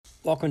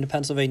Welcome to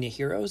Pennsylvania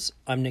Heroes.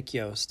 I'm Nick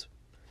Yost.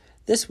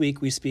 This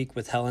week we speak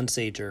with Helen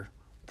Sager,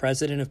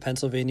 president of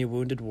Pennsylvania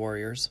Wounded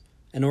Warriors,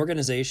 an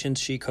organization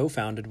she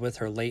co-founded with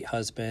her late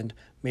husband,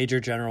 Major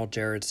General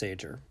Jared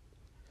Sager.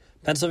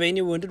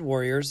 Pennsylvania Wounded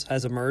Warriors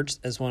has emerged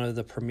as one of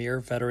the premier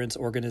veterans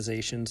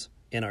organizations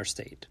in our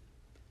state.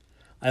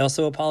 I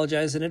also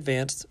apologize in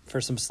advance for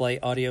some slight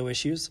audio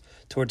issues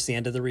towards the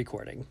end of the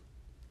recording.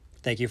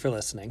 Thank you for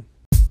listening.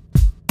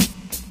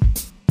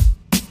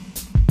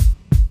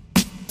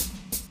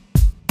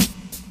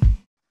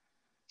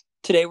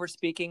 Today we're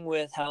speaking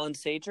with Helen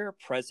Sager,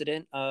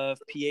 president of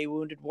PA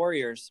Wounded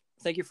Warriors.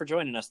 Thank you for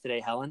joining us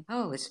today, Helen.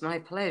 Oh, it's my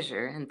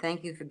pleasure, and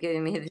thank you for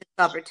giving me this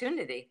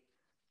opportunity.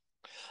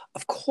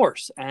 Of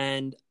course,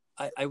 and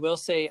I will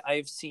say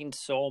I've seen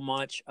so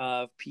much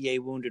of PA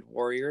Wounded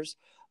Warriors,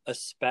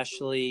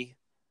 especially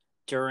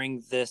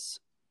during this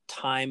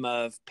time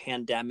of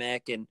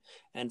pandemic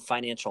and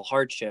financial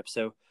hardship.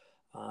 So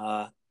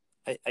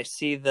I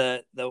see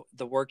the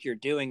work you're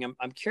doing.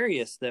 I'm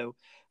curious, though,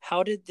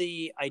 how did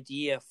the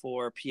idea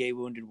for PA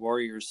Wounded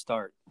Warriors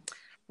start?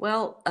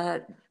 Well,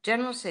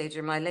 General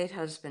Sager, my late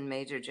husband,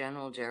 Major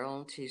General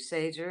Gerald T.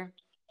 Sager,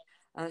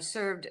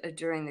 served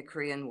during the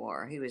Korean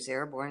War. He was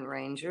Airborne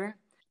Ranger,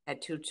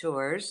 had 2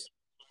 tours.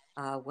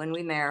 When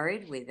we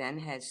married, we then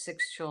had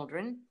 6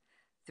 children.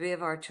 3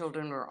 of our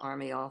children were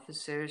Army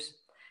officers,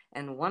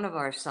 and one of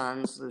our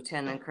sons,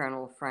 Lieutenant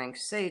Colonel Frank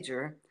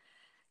Sager,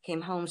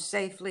 came home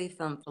safely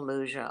from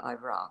Fallujah,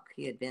 Iraq.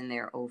 He had been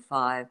there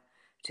 05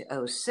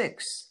 to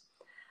 06.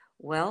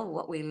 Well,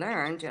 what we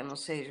learned, General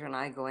Sager and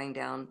I going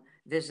down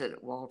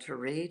visit Walter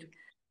Reed,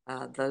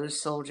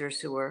 those soldiers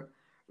who were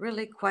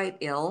really quite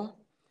ill.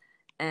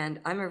 And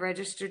I'm a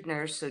registered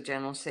nurse, so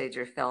General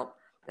Sager felt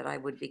that I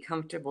would be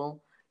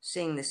comfortable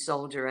seeing the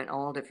soldier in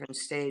all different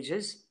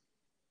stages.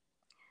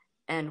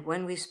 And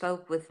when we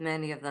spoke with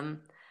many of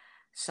them,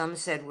 some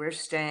said we're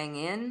staying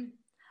in,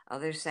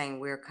 others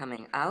saying we're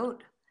coming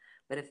out.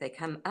 But if they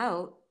come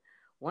out,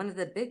 one of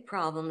the big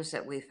problems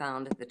that we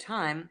found at the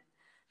time,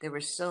 there were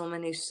so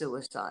many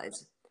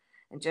suicides.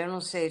 And General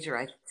Sager,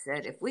 I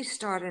said, if we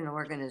start an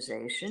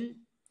organization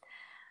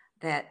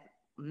that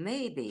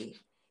maybe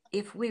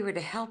if we were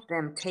to help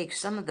them take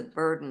some of the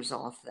burdens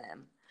off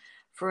them,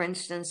 for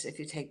instance, if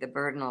you take the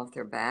burden off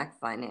their back,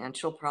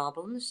 financial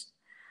problems,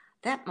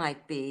 that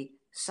might be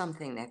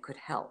something that could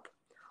help.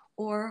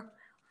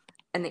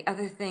 And the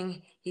other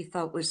thing he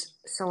thought was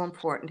so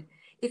important,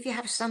 if you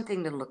have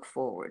something to look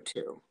forward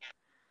to.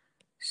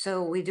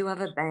 So we do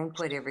have a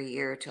banquet every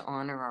year to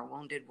honor our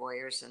wounded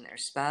warriors and their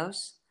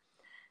spouse,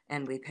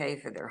 and we pay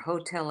for their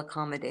hotel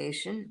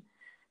accommodation,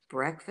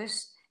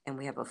 breakfast, and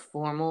we have a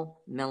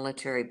formal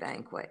military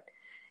banquet.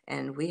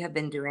 And we have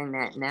been doing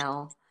that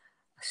now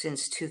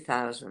since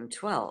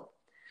 2012.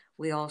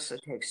 We also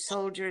take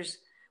soldiers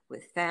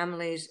with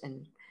families,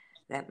 and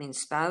that means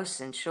spouse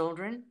and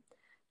children,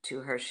 to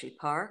Hershey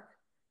Park,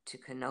 to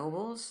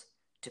Knoebels,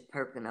 to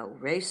Pocono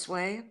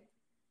Raceway.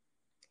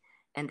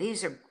 And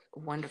these are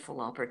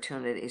wonderful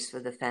opportunities for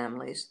the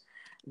families.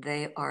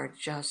 They are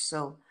just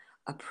so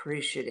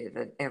appreciative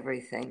of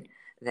everything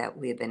that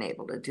we've been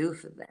able to do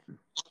for them.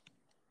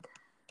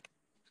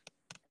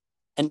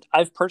 And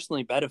I've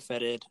personally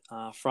benefited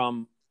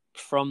from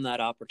that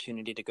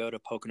opportunity to go to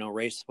Pocono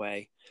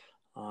Raceway.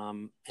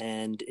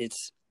 And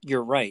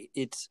you're right.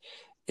 It's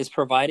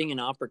providing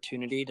an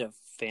opportunity to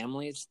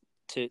families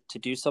to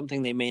do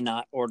something they may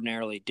not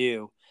ordinarily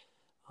do.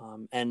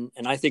 And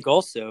I think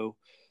also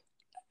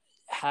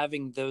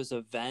having those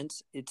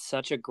events, it's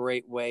such a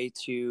great way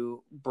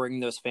to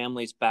bring those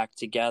families back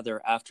together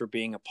after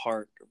being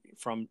apart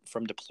from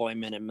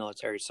deployment and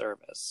military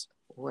service.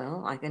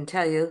 Well, I can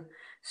tell you,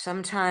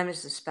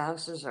 sometimes the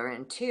spouses are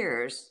in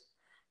tears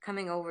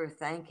coming over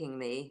thanking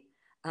me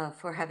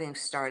for having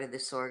started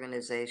this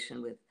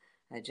organization with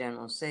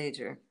General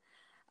Sager.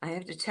 I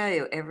have to tell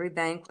you, every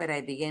banquet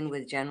I begin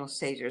with General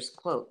Sager's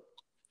quote,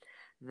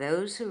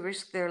 "Those who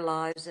risk their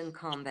lives in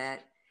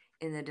combat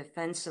in the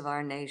defense of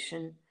our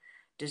nation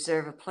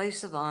deserve a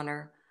place of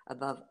honor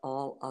above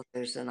all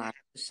others in our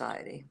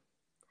society.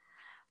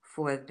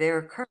 For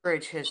their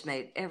courage has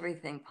made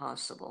everything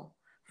possible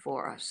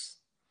for us."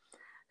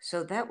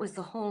 So that was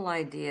the whole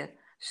idea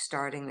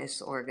starting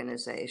this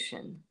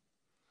organization.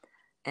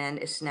 And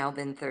it's now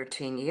been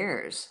 13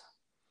 years.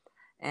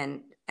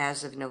 And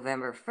as of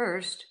November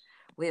 1st,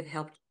 we have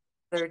helped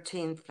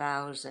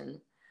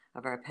 13,000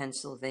 of our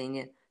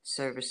Pennsylvania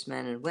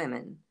servicemen and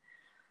women.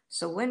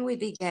 So when we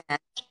began,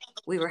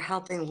 we were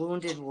helping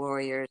wounded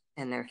warriors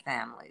and their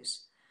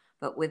families.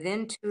 But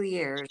within 2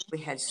 years, we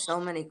had so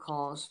many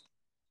calls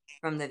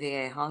from the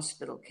VA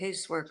hospital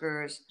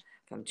caseworkers,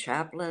 from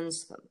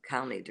chaplains, from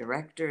county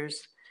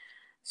directors,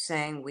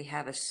 saying we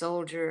have a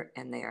soldier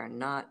and they are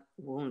not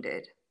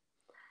wounded.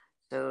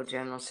 So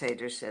General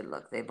Sager said,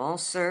 look, they've all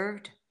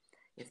served.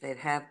 If they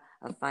have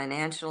a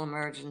financial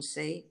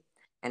emergency,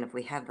 and if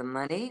we have the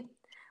money,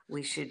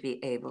 we should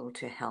be able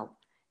to help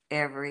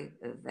every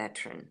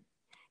veteran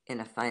in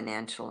a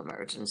financial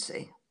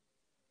emergency.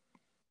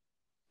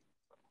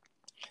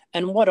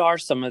 And what are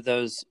some of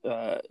those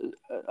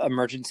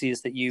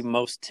emergencies that you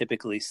most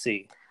typically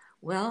see?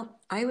 Well,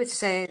 I would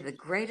say the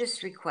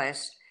greatest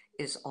request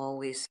is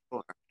always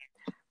for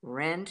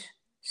rent,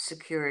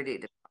 security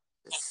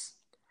deposits,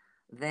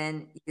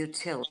 then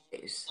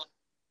utilities.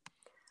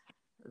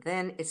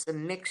 Then it's a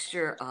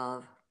mixture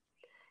of,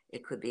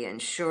 it could be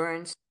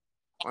insurance,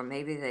 or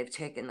maybe they've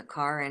taken the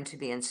car in to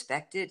be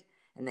inspected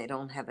and they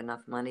don't have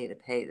enough money to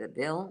pay the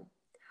bill,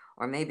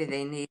 or maybe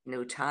they need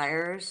new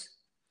tires,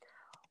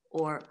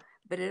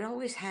 but it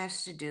always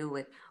has to do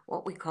with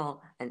what we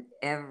call an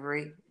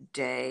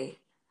everyday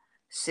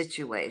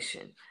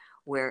situation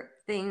where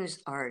things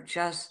are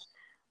just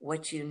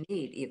what you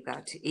need. You've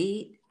got to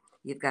eat,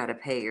 you've got to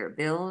pay your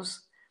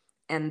bills,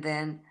 and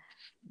then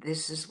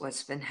this is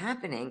what's been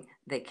happening.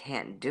 They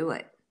can't do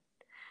it.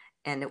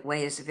 And it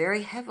weighs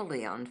very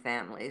heavily on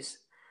families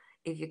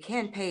if you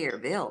can't pay your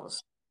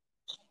bills.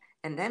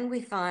 And then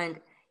we find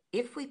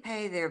if we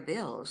pay their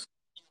bills,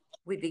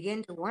 we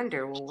begin to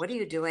wonder, well, what are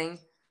you doing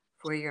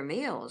for your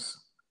meals?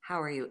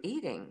 How are you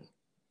eating?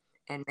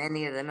 And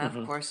many of them, of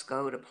Mm-hmm. course,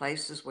 go to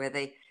places where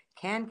they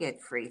can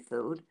get free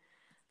food.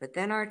 But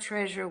then our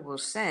treasurer will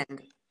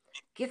send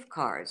gift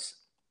cards,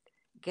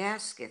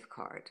 gas gift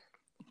card,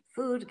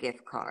 food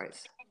gift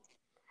cards.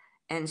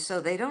 And so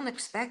they don't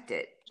expect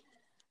it.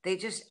 They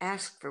just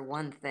ask for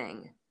one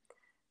thing.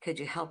 Could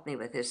you help me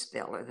with this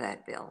bill or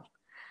that bill?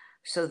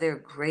 So they're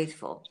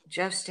grateful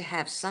just to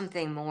have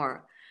something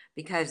more,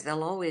 because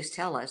they'll always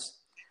tell us,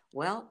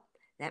 well,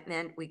 that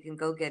meant we can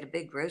go get a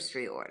big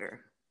grocery order.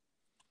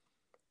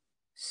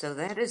 So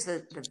that is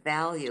the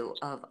value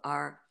of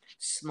our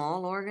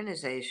small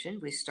organization.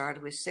 We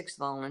started with 6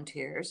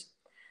 volunteers.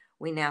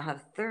 We now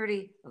have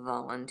 30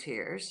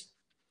 volunteers.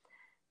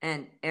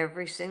 And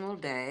every single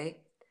day,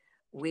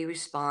 we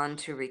respond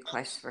to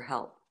requests for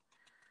help.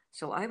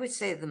 So I would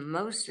say the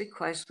most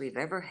requests we've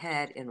ever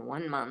had in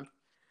 1 month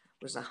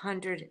was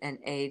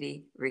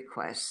 180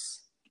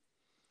 requests.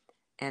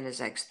 And as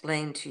I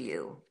explained to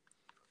you,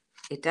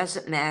 it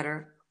doesn't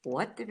matter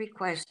what the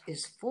request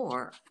is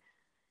for.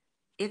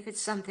 If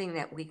it's something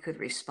that we could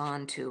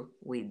respond to,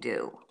 we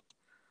do.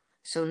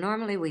 So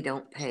normally we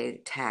don't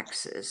pay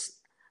taxes.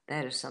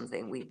 That is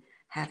something we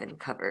haven't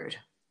covered.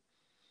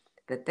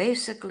 But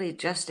basically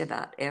just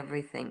about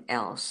everything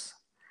else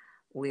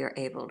we are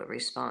able to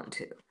respond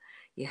to.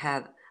 You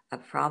have a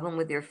problem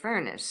with your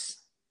furnace,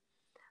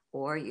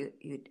 or you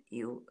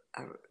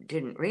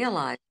didn't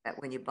realize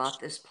that when you bought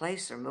this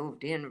place or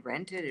moved in,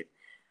 rented it,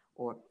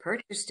 or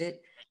purchased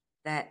it,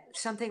 that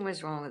something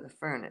was wrong with the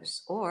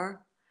furnace.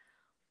 Or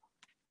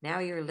now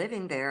you're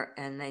living there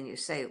and then you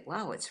say,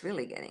 wow, it's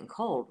really getting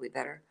cold. We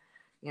better,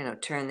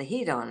 turn the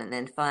heat on, and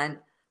then find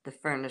the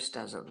furnace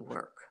doesn't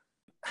work.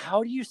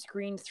 How do you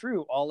screen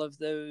through all of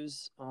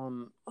those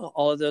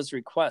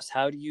requests?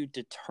 How do you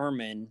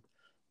determine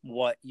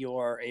what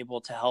you're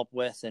able to help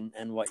with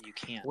and what you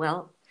can't?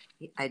 Well,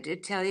 I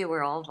did tell you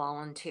we're all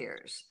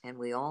volunteers and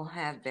we all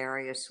have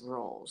various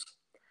roles.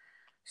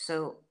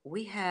 So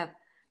we have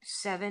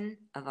 7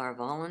 of our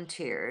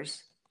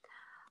volunteers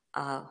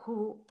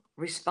who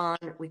respond.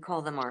 We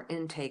call them our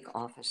intake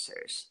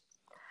officers.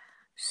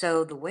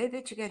 So the way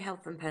that you get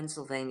help from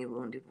Pennsylvania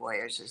Wounded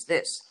Warriors is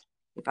this.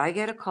 If I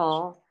get a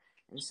call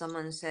and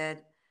someone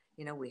said,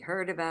 we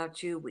heard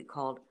about you, we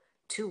called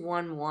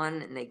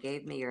 211 and they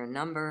gave me your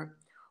number,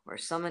 or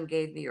someone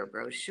gave me your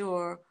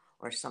brochure,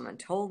 or someone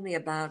told me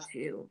about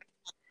you.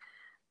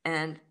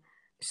 And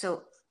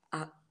so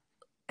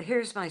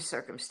here's my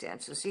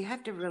circumstances. You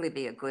have to really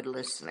be a good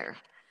listener.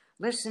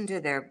 Listen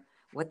to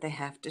what they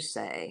have to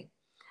say.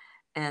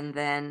 And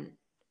then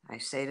I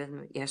say to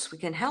them, yes, we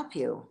can help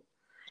you,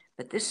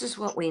 but this is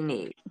what we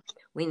need.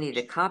 We need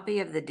a copy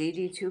of the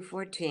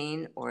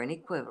DD-214 or an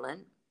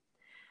equivalent.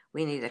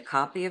 We need a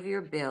copy of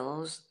your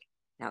bills.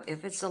 Now,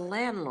 if it's a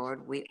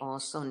landlord, we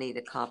also need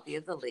a copy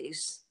of the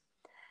lease.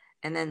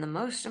 And then the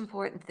most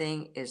important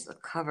thing is the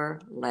cover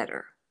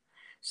letter.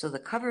 So the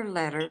cover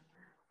letter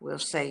will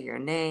say your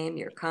name,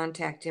 your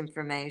contact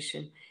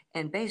information,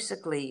 and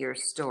basically your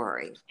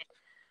story.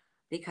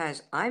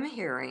 Because I'm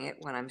hearing it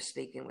when I'm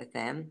speaking with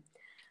them,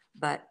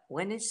 but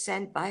when it's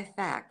sent by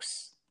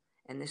fax,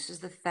 and this is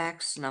the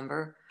fax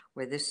number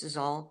where this is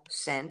all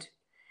sent,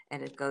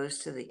 and it goes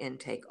to the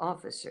intake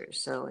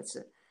officers. So it's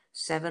a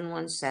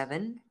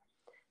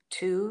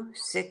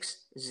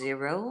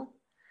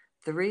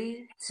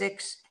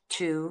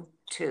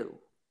 717-260-3622.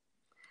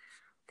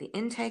 The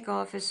intake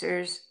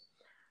officers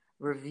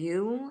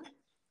review,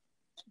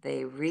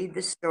 they read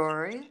the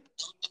story,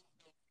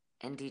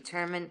 and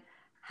determine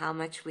how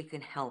much we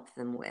can help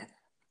them with.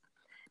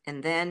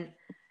 And then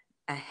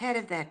ahead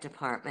of that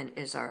department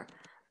is our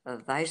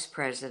Vice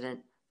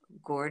President,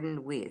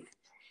 Gordon Weath.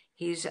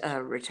 He's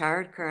a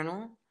retired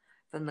colonel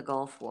from the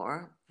Gulf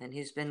War, and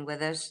he's been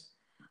with us,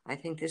 I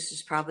think this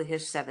is probably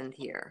his 7th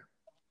year.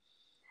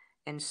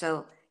 And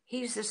so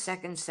he's the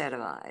second set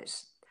of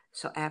eyes.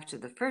 So after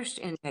the first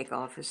intake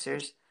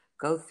officers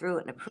go through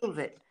it and approve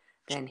it,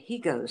 then he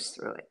goes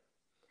through it.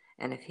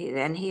 And if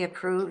he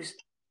approves,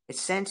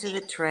 it's sent to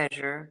the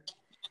treasurer,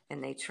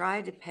 and they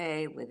try to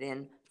pay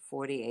within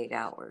 48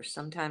 hours.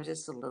 Sometimes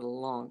it's a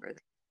little longer.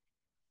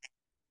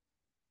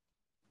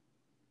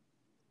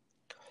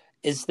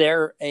 Is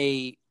there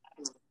a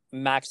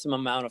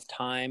maximum amount of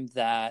time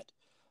that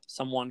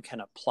someone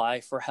can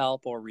apply for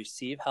help or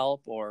receive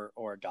help, or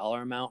a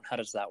dollar amount? How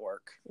does that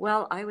work?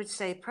 Well, I would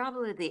say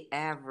probably the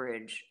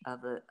average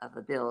of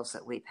the bills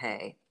that we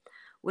pay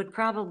would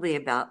probably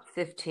about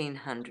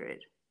 $1,500.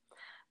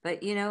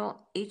 But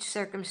each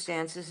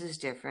circumstances is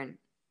different,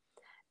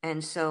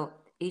 and so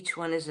each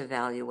one is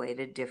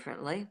evaluated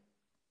differently.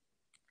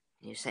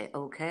 You say,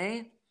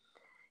 okay,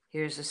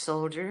 here's a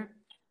soldier,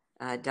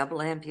 a double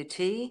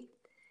amputee.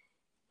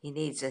 He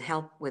needs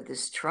help with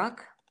his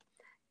truck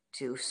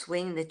to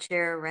swing the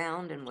chair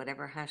around and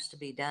whatever has to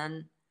be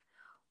done,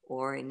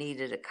 or he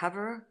needed a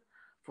cover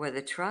for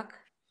the truck.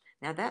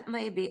 Now, that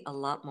may be a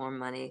lot more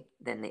money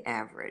than the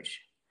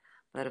average,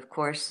 but of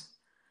course,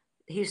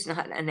 he's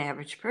not an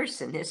average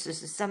person. This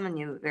is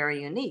someone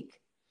very unique.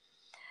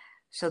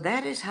 So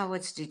that is how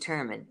it's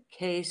determined,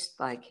 case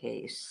by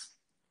case.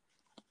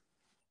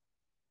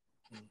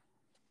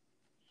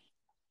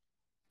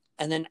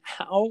 And then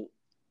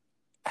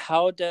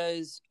how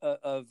does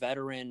a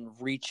veteran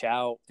reach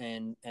out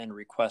and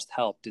request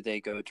help? Do they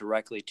go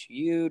directly to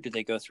you? Do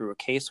they go through a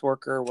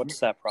caseworker? What's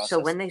that process So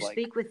when they like?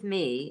 speak with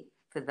me,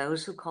 for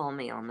those who call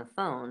me on the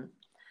phone,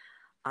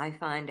 I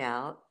find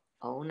out,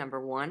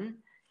 number one,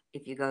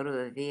 if you go to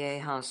a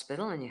VA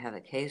hospital and you have a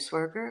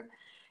caseworker,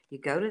 you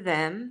go to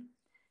them,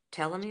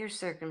 tell them your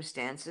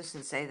circumstances,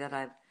 and say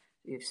that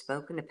you've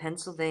spoken to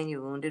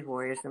Pennsylvania Wounded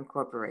Warriors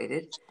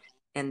Incorporated,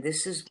 and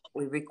this is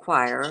what we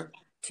require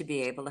to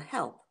be able to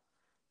help.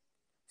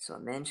 So I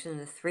mentioned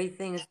the 3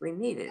 things we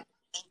needed.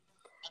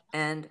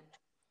 And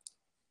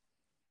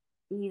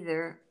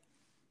either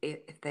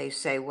if they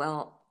say,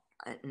 well,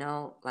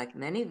 no, like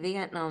many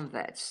Vietnam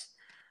vets,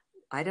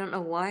 I don't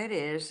know why it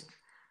is,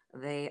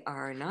 they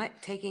are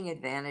not taking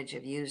advantage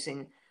of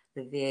using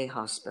the VA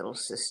hospital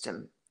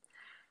system.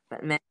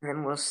 But many of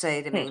them will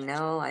say to me,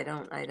 no, I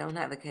don't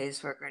have a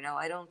caseworker. No,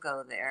 I don't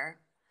go there.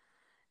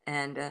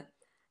 And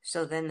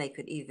so then they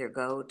could either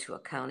go to a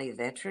county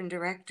veteran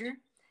director.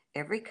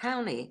 Every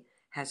county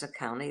has a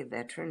county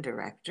veteran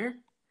director,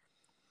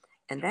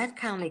 and that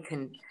county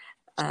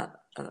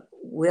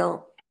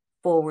will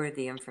forward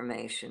the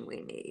information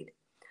we need.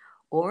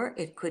 Or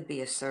it could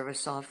be a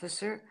service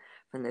officer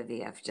from the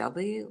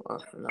VFW or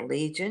from the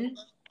Legion,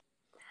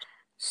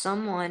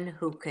 someone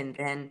who can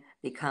then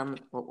become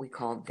what we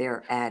call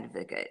their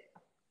advocate.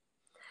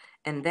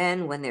 And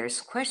then when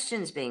there's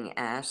questions being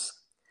asked,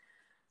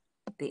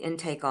 the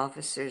intake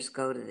officers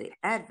go to the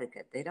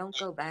advocate. They don't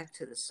go back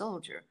to the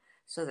soldier.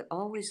 So they're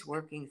always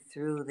working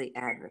through the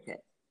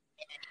advocate.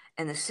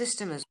 And the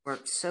system has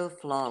worked so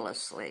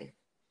flawlessly.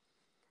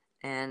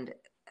 And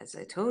as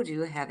I told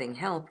you, having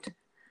helped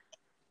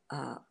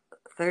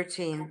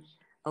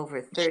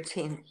over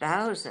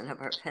 13,000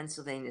 of our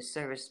Pennsylvania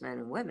servicemen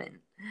and women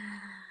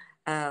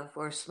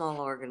for a small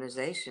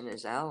organization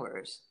as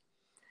ours.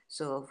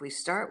 So if we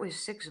start with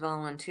 6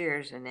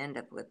 volunteers and end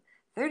up with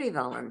 30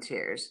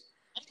 volunteers,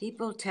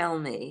 people tell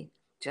me,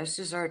 just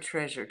as our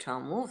treasurer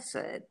Tom Wolf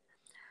said,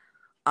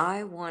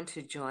 I want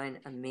to join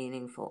a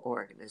meaningful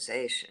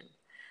organization.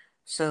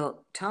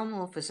 So Tom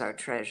Wolf is our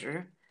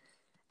treasurer.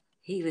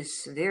 He was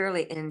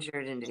severely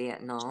injured in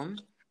Vietnam.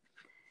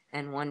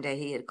 And one day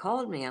he had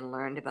called me and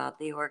learned about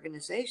the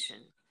organization.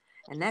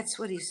 And that's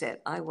what he said.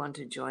 I want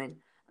to join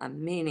a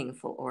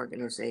meaningful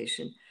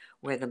organization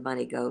where the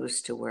money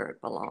goes to where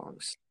it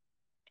belongs.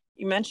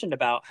 You mentioned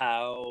about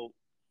how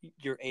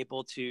you're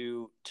able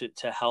to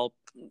help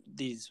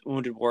these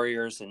wounded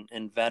warriors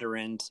and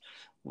veterans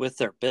with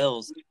their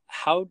bills.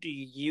 How do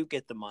you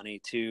get the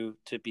money to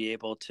be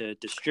able to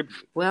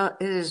distribute? Well,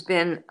 it has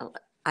been,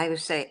 I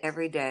would say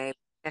every day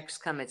checks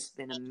come, it's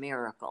been a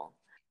miracle.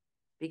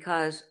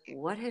 Because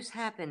what has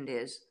happened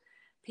is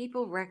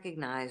people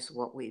recognize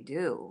what we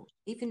do.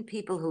 Even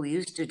people who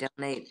used to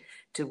donate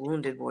to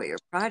Wounded Warrior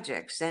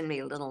Project send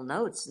me little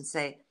notes and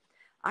say,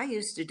 I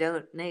used to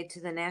donate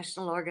to the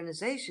national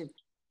organization,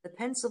 the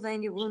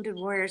Pennsylvania Wounded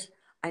Warriors.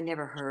 I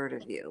never heard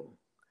of you.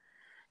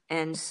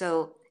 And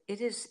so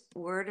it is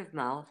word of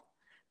mouth.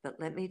 But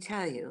let me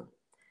tell you,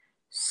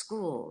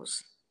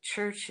 schools,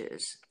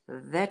 churches,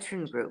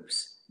 veteran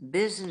groups,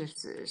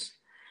 businesses,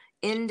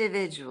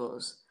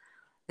 individuals,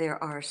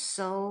 there are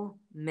so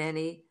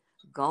many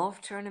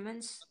golf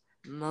tournaments,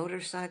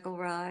 motorcycle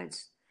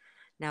rides.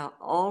 Now,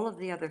 all of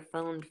the other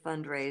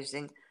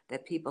fundraising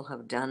that people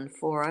have done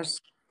for us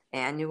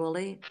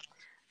annually,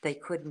 they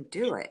couldn't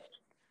do it.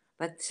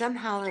 But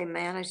somehow they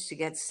managed to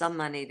get some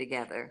money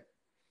together,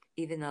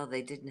 even though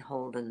they didn't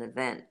hold an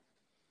event,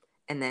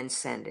 and then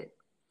send it.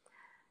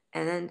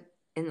 And then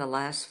in the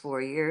last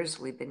 4 years,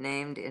 we've been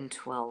named in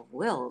 12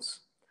 wills.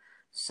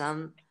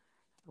 Some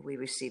we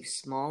received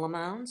small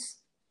amounts,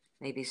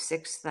 maybe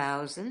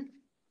 6,000,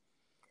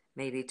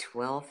 maybe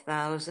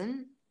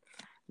 12,000.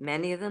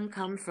 Many of them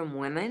come from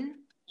women.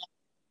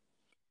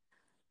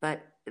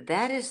 But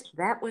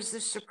that was the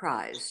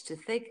surprise, to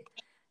think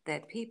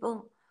that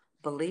people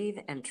believe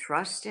and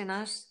trust in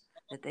us,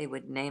 that they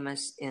would name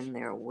us in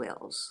their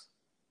wills.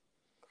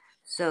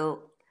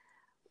 So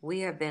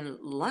we have been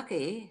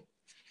lucky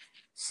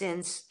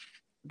since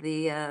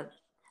there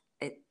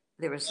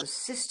was a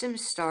system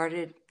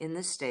started in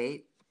the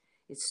state.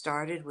 It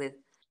started with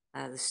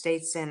the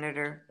state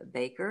senator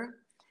Baker,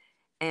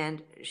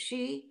 and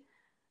she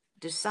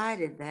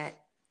decided that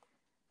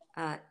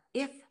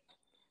if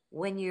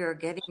when you're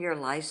getting your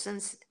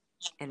license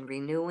and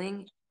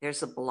renewing,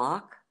 there's a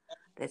block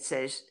that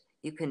says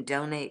you can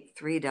donate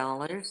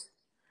 $3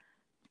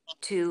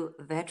 to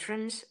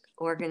veterans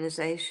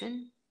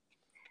organization.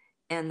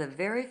 And the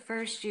very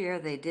first year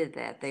they did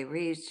that, they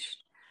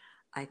reached,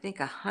 I think,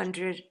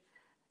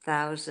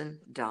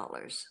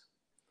 $100,000.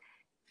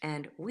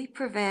 And we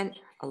prevent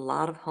a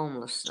lot of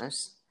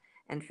homelessness.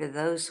 And for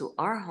those who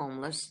are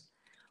homeless,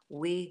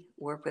 we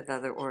work with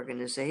other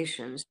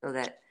organizations so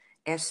that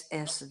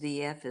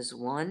SSVF is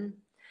one.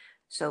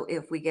 So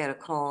if we get a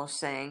call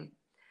saying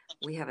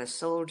we have a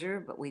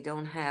soldier, but we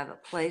don't have a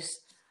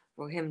place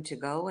for him to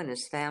go and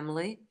his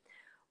family,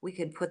 we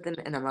can put them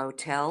in a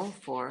motel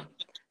for,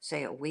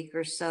 say, a week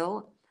or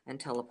so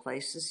until a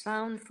place is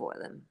found for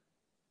them.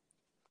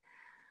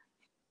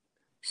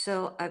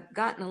 So I've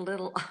gotten a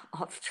little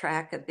off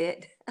track a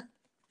bit.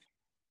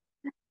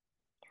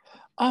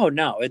 Oh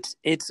no,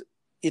 it's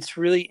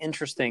really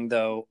interesting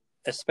though,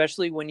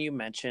 especially when you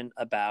mention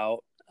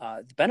about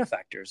the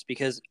benefactors,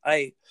 because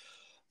I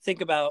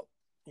think about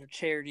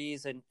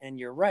charities, and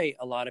you're right,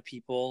 a lot of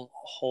people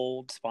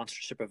hold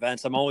sponsorship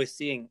events. I'm always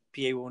seeing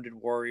PA Wounded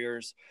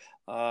Warriors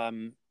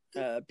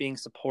being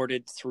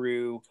supported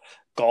through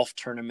golf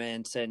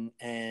tournaments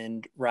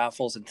and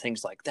raffles and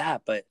things like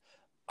that, but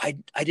I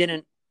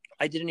didn't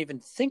even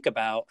think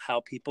about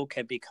how people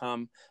can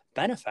become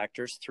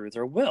benefactors through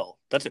their will.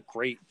 That's a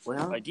great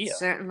idea.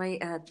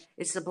 Certainly,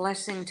 it's a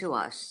blessing to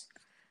us.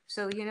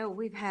 So,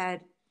 we've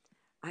had,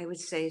 I would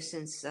say,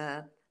 since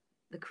the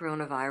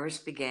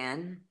coronavirus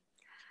began,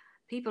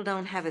 people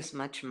don't have as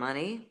much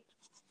money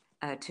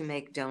to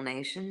make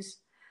donations.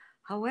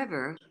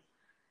 However,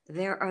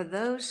 there are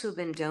those who've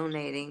been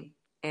donating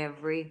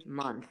every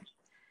month.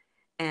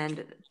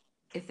 And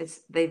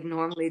if they've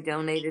normally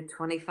donated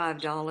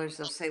 $25,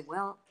 they'll say,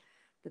 well,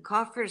 the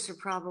coffers are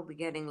probably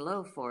getting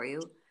low for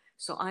you,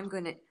 so I'm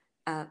going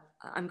to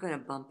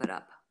bump it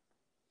up.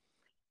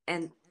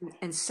 And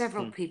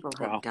several people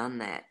have done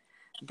that.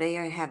 They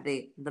have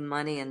the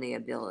money and the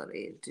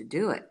ability to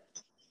do it.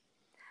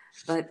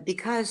 But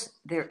because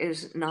there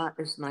is not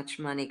as much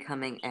money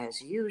coming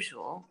as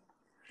usual,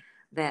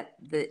 that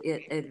the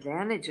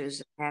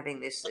advantages of having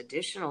this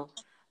additional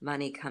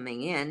money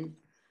coming in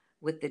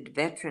with the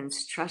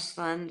Veterans Trust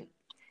Fund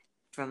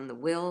from the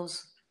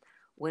wills,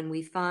 when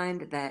we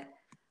find that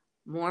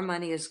more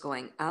money is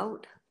going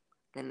out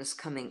than is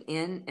coming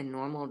in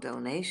normal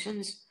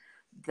donations,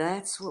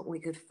 that's what we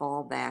could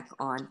fall back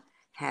on,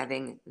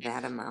 having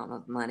that amount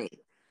of money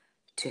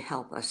to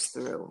help us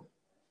through.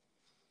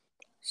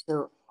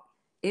 So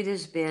it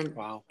has been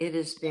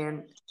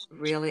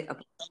really a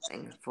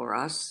blessing for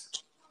us,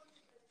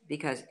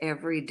 because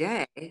every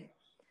day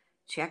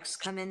checks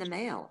come in the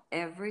mail,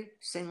 every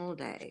single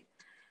day.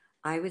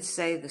 I would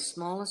say the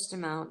smallest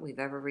amount we've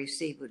ever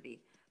received would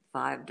be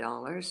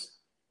 $5.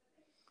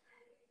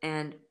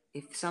 And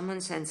if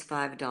someone sends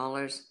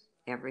 $5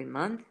 every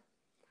month,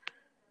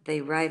 they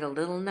write a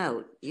little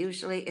note.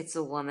 Usually it's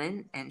a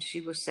woman, and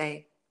she will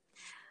say,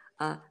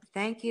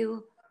 thank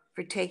you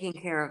for taking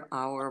care of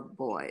our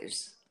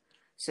boys.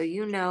 So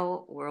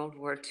World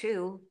War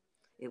II,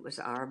 it was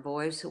our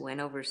boys who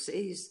went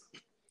overseas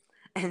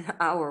and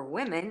our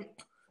women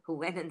who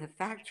went in the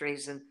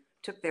factories and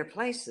took their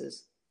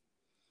places.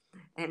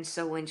 And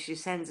so when she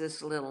sends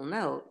this little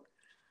note,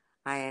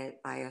 I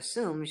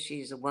assume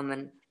she's a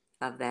woman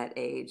of that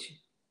age.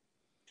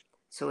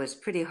 So it's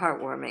pretty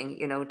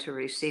heartwarming, to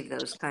receive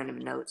those kind of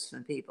notes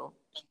from people.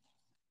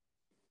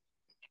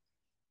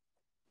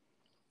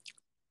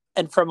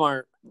 And from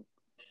our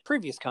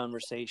previous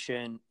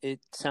conversation, it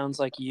sounds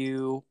like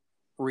you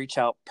reach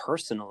out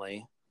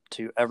personally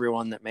to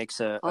everyone that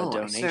makes a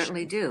donation. I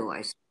certainly do.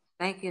 I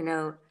thank you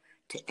note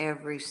to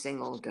every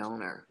single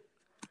donor.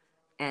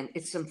 And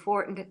it's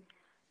important.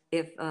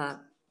 If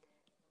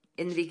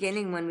in the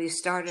beginning, when we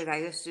started, I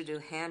used to do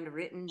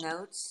handwritten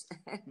notes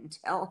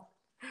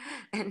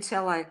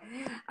until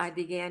I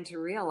began to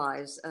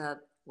realize,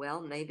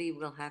 maybe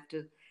we'll have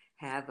to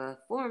have a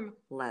form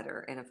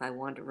letter. And if I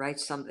want to write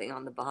something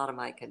on the bottom,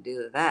 I can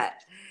do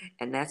that.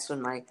 And that's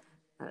when my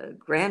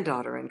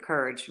granddaughter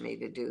encouraged me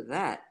to do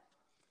that.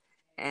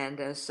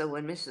 And so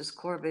when Mrs.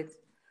 Corbett's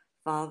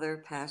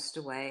father passed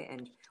away,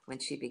 and when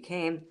she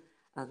became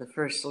the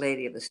First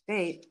Lady of the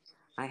state,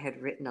 I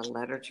had written a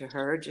letter to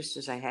her, just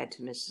as I had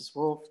to Mrs.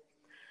 Wolf,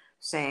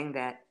 saying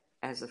that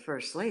as the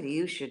First Lady,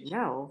 you should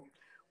know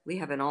we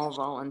have an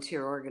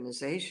all-volunteer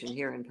organization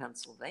here in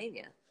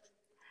Pennsylvania,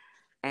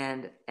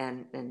 and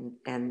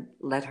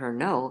let her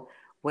know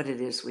what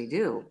it is we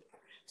do.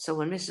 So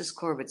when Mrs.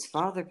 Corbett's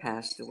father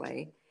passed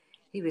away,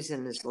 he was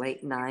in his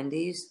late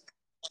 90s,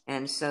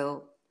 and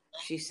so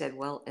she said,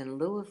 well, in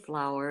lieu of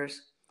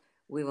flowers,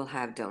 we will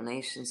have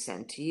donations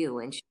sent to you.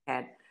 And she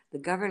had the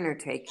governor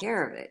take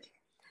care of it.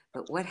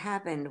 But what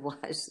happened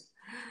was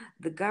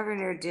the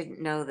governor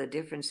didn't know the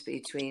difference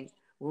between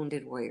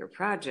Wounded Warrior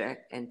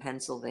Project and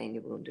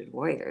Pennsylvania Wounded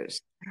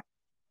Warriors.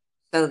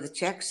 So the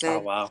check Oh,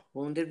 said, wow.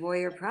 Wounded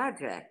Warrior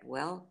Project.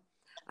 Well,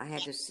 I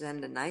had to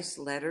send a nice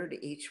letter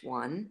to each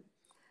one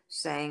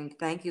saying,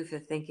 thank you for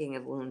thinking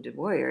of Wounded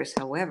Warriors.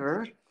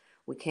 However,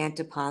 we can't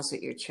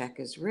deposit your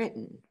check as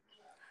written.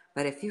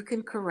 But if you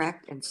can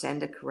correct and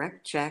send a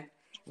correct check,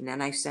 and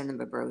then I send them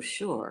a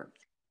brochure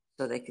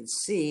so they can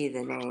see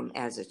the name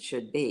as it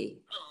should be.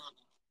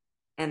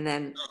 And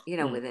then,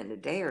 within a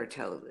day or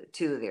two,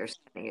 they're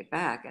sending it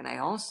back. And I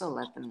also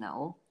let them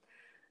know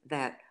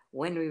that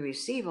when we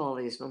receive all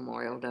these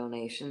memorial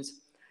donations,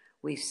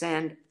 we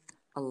send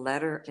a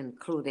letter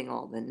including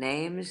all the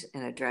names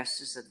and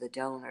addresses of the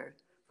donor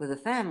for the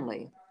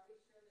family.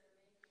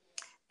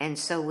 And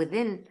so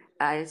within,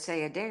 I'd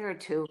say, a day or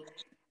two,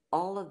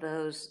 all of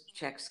those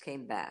checks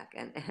came back,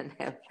 and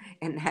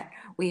that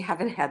we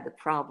haven't had the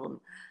problem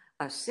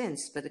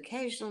since. But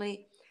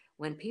occasionally,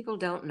 when people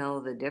don't know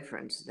the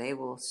difference, they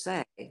will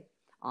say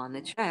on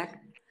the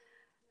check,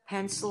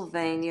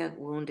 Pennsylvania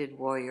Wounded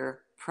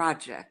Warrior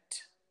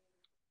Project.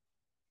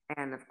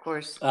 And of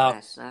course, Oh,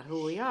 that's not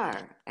who we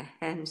are.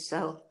 And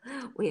so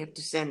we have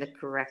to send a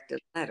corrected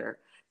letter.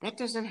 That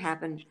doesn't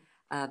happen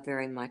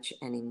very much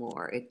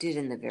anymore. It did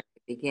in the very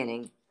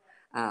beginning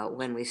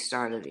when we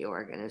started the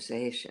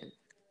organization.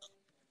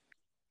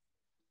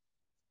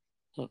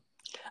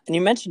 and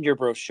you mentioned your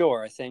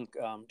brochure. I think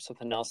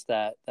something else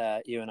that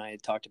you and I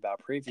had talked about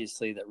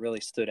previously that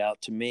really stood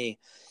out to me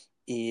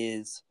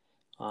is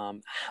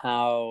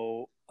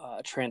how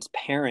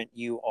transparent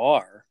you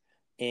are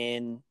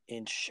in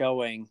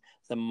showing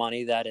the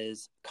money that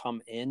has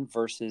come in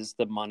versus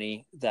the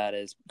money that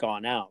has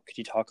gone out. Could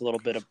you talk a little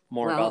bit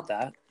more about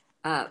Well,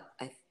 that?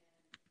 uh,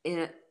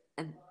 in,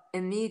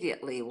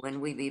 immediately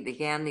when we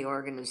began the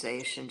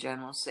organization,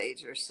 General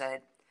Sager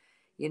said,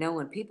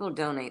 when people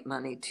donate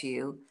money to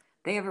you,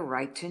 they have a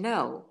right to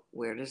know,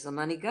 where does the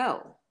money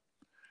go?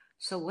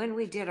 So when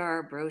we did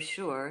our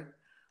brochure,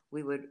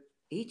 we would,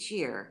 each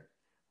year,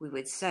 we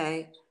would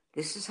say,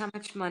 this is how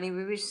much money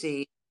we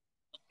received,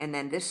 and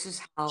then this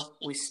is how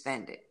we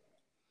spend it.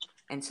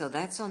 And so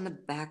that's on the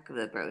back of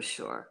the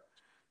brochure.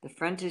 The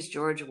front is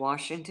George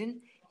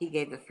Washington. He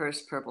gave the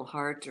first Purple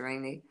Heart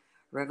during the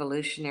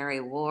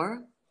Revolutionary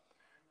War,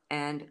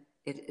 and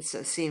it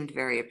seemed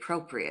very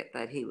appropriate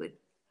that we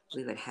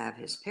would have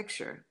his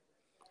picture.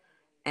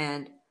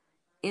 And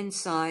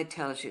inside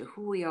tells you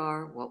who we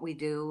are, what we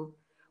do.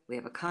 We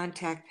have a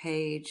contact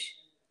page.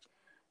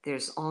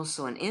 There's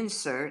also an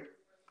insert.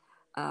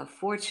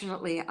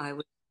 Fortunately, I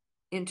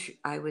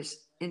was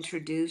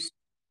introduced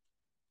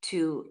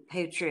to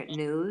Patriot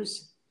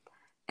News,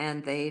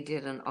 and they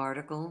did an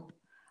article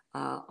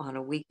on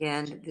a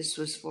weekend. This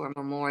was for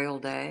Memorial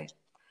Day,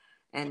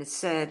 and it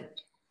said,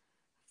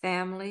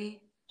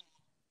 "Family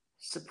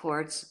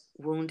supports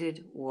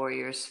wounded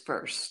warriors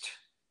first."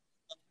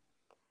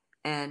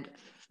 And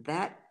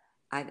that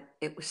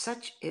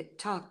it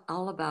talked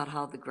all about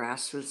how the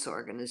grassroots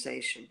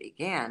organization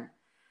began.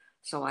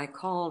 So I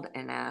called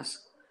and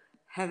asked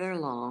Heather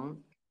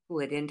Long, who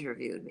had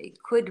interviewed me,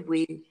 could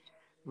we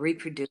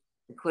reproduce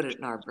and put it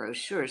in our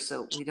brochure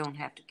so we don't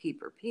have to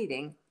keep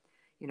repeating,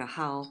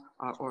 how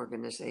our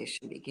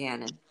organization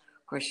began. And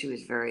of course, she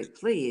was very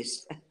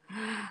pleased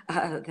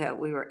that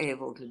we were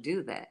able to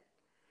do that.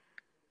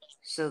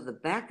 So the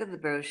back of the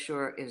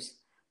brochure is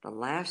the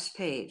last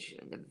page.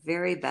 In the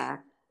very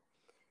back,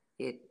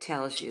 it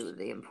tells you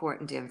the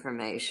important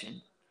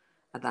information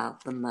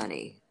about the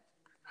money,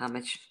 how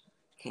much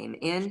came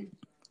in,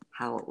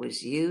 how it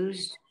was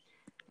used,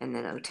 and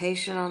the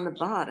notation on the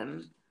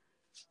bottom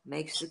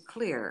makes it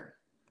clear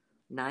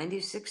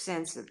 96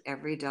 cents of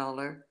every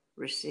dollar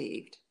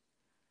received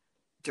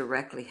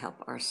directly help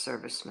our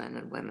servicemen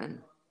and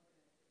women.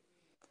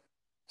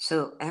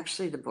 So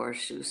actually the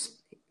brochure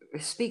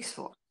speaks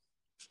for.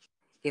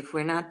 If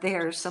we're not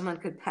there, someone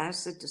could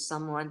pass it to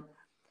someone,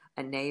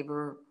 a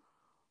neighbor,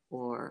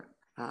 or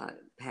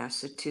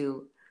pass it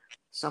to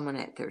someone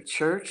at their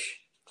church,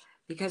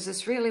 because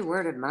it's really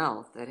word of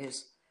mouth that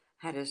has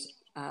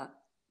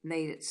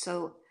made it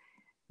so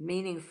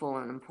meaningful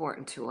and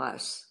important to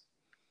us.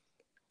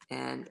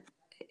 And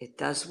it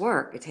does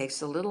work. It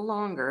takes a little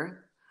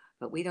longer,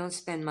 but we don't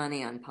spend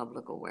money on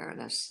public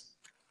awareness.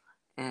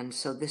 And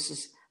so this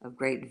is of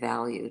great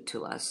value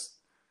to us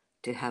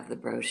to have the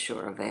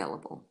brochure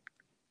available.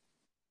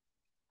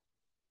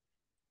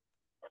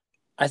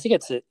 I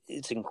think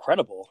it's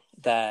incredible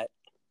that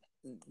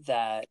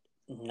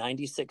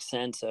 96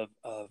 cents of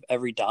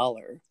every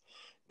dollar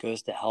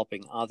goes to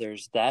helping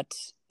others.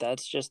 That's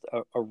just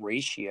a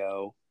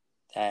ratio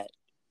that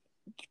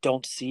you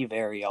don't see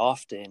very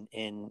often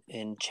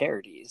in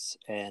charities.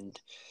 And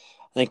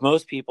I think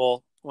most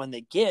people, when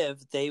they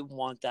give, they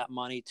want that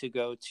money to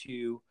go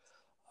to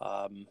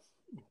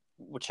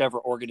whichever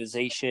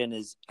organization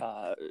is,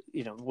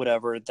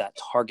 whatever that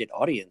target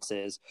audience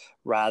is,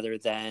 rather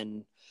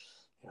than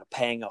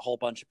paying a whole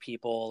bunch of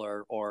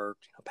people or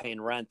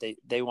paying rent.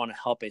 They want to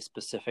help a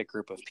specific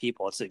group of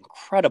people. It's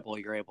incredible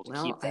you're able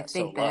to keep that so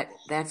low. I think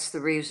that's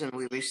the reason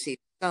we receive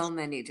so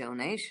many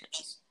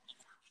donations.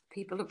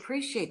 People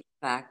appreciate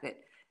the fact that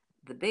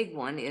the big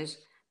one is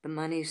the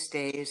money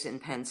stays in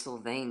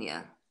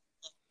Pennsylvania,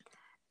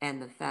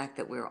 and the fact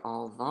that we're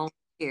all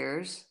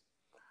volunteers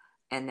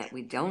and that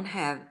we don't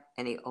have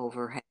any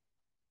overhead,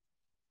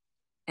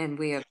 and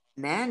we have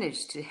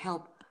managed to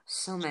help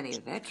so many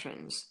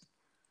veterans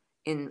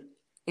in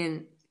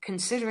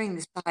considering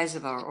the size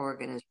of our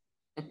organization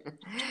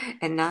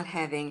and not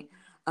having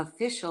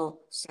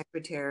official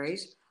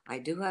secretaries. I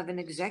do have an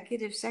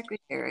executive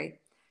secretary.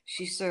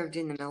 She served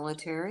in the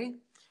military.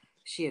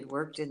 She had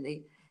worked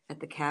at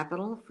the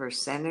Capitol for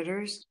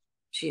senators.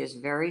 She is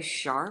very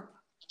sharp,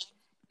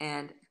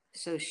 and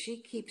so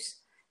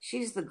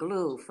she's the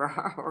glue for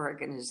our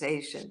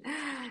organization.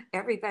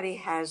 Everybody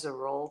has a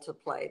role to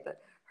play,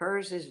 but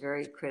hers is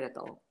very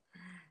critical.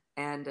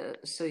 And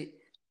so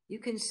you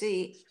can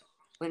see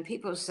when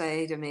people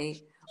say to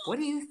me, "What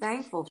are you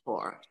thankful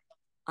for?"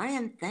 I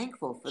am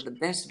thankful for the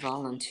best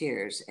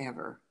volunteers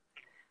ever.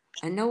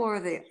 And no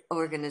other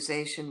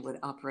organization would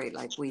operate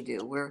like we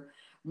do. We're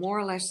more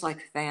or less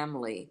like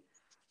family,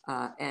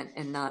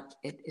 and not.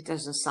 It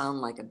doesn't sound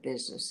like a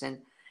business,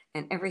 and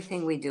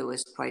everything we do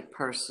is quite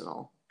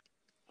personal,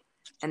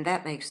 and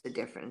that makes the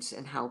difference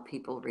in how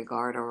people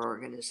regard our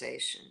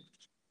organization.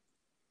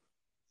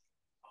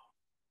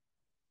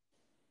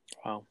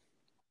 Wow.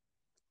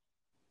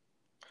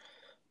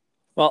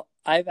 Well,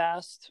 I've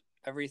asked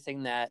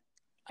everything that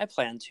I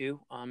plan to.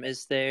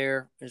 Is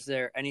there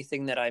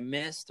anything that I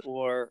missed,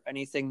 or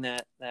anything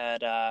that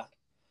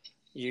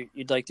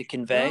you'd like to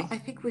convey? Well, I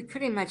think we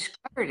pretty much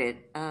covered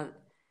it.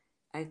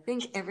 I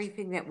think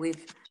everything that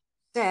we've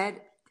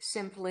said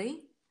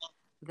simply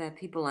that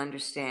people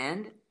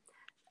understand.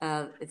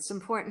 It's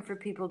important for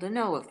people to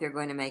know if they're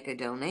going to make a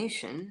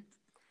donation,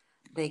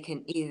 they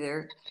can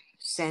either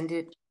send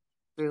it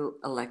through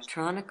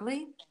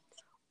electronically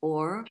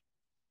or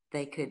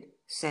they could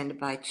send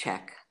by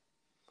check.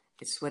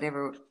 It's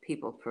whatever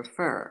people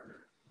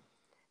prefer.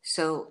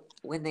 So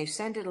when they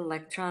send it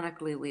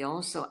electronically, we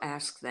also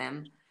ask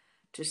them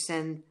to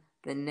send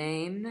the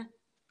name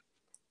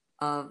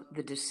of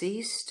the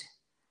deceased,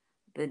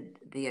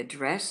 the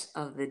address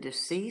of the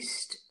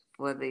deceased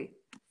for the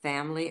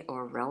family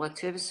or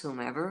relatives,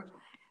 whomever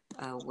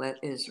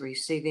is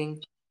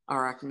receiving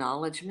our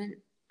acknowledgement.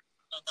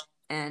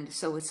 And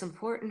so it's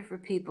important for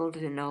people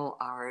to know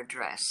our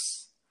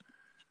address.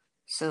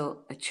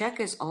 So a check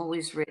is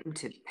always written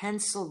to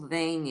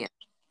Pennsylvania,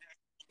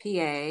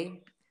 PA,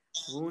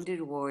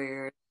 Wounded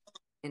Warriors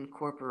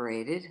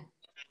Incorporated,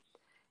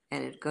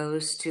 and it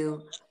goes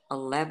to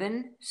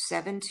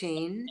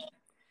 1117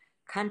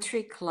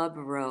 Country Club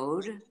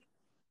Road,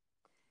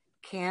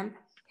 Camp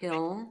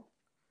Hill,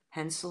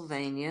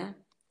 Pennsylvania,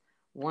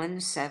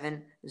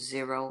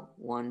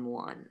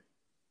 17011.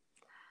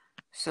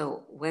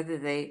 So whether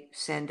they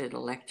send it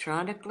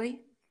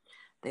electronically,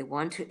 they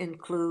want to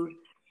include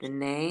the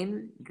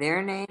name,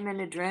 their name and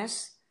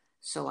address,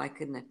 so I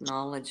can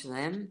acknowledge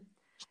them,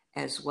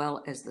 as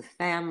well as the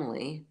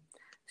family,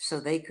 so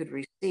they could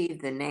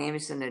receive the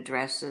names and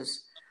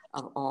addresses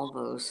of all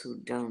those who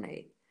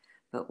donate.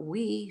 But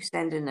we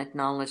send an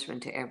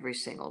acknowledgement to every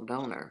single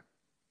donor.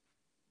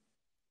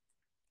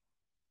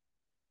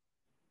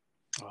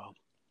 Wow.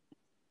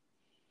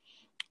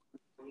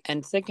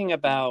 And thinking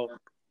about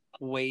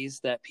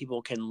ways that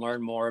people can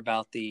learn more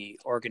about the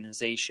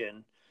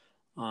organization,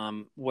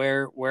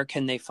 where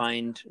can they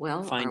find you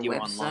website,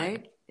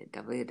 online?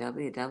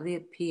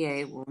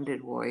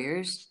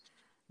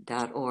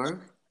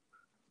 www.pawoundedwarriors.org.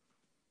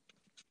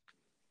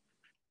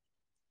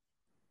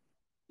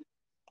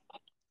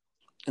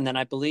 And then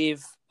I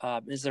believe,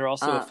 is there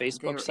also a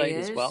Facebook site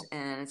as well?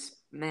 And it's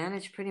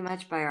managed pretty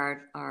much by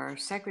our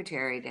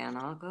secretary, Dan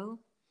Algo.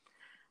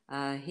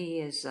 He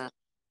has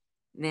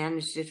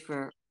managed it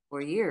for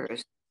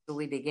years, so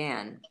we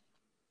began.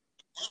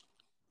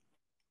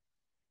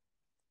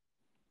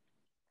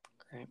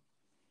 Great.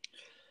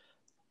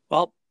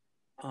 Well,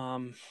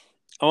 I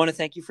want to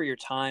thank you for your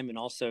time, and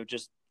also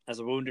just as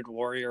a wounded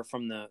warrior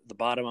from the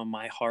bottom of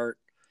my heart,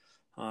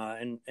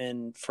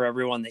 and for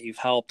everyone that you've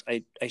helped,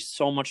 I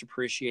so much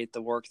appreciate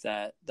the work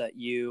that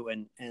you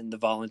and the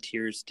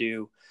volunteers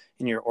do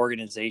in your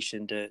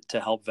organization to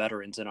help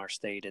veterans in our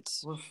state.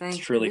 It's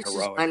truly heroic. This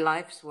is my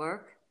life's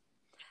work.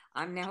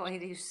 I'm now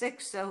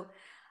 86, so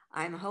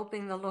I'm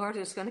hoping the Lord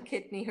is going to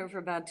keep me here for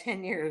about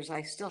 10 years.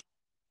 I still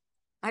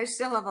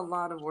have a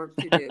lot of work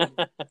to do.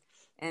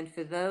 And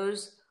for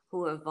those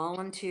who have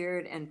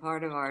volunteered and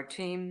part of our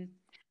team,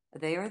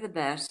 they are the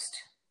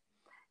best.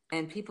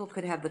 And people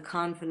could have the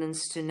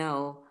confidence to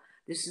know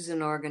this is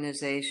an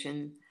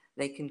organization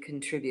they can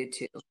contribute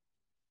to.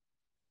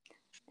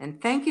 And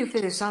thank you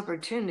for this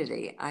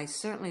opportunity. I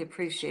certainly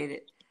appreciate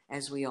it,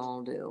 as we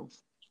all do.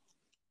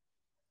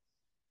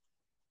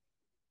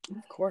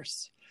 Of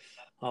course.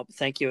 Well,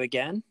 thank you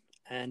again,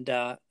 and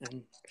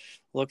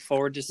look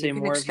forward to seeing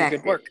more of your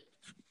good work.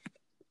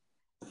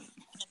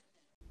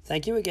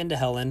 Thank you again to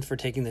Helen for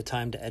taking the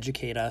time to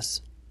educate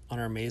us on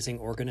our amazing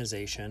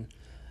organization,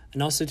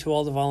 and also to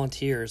all the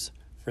volunteers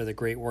for the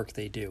great work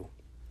they do.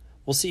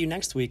 We'll see you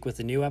next week with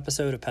a new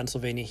episode of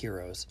Pennsylvania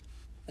Heroes.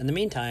 In the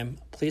meantime,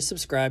 please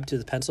subscribe to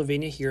the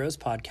Pennsylvania Heroes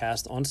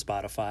podcast on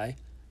Spotify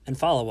and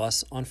follow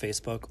us on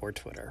Facebook or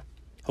Twitter.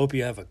 Hope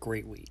you have a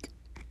great week.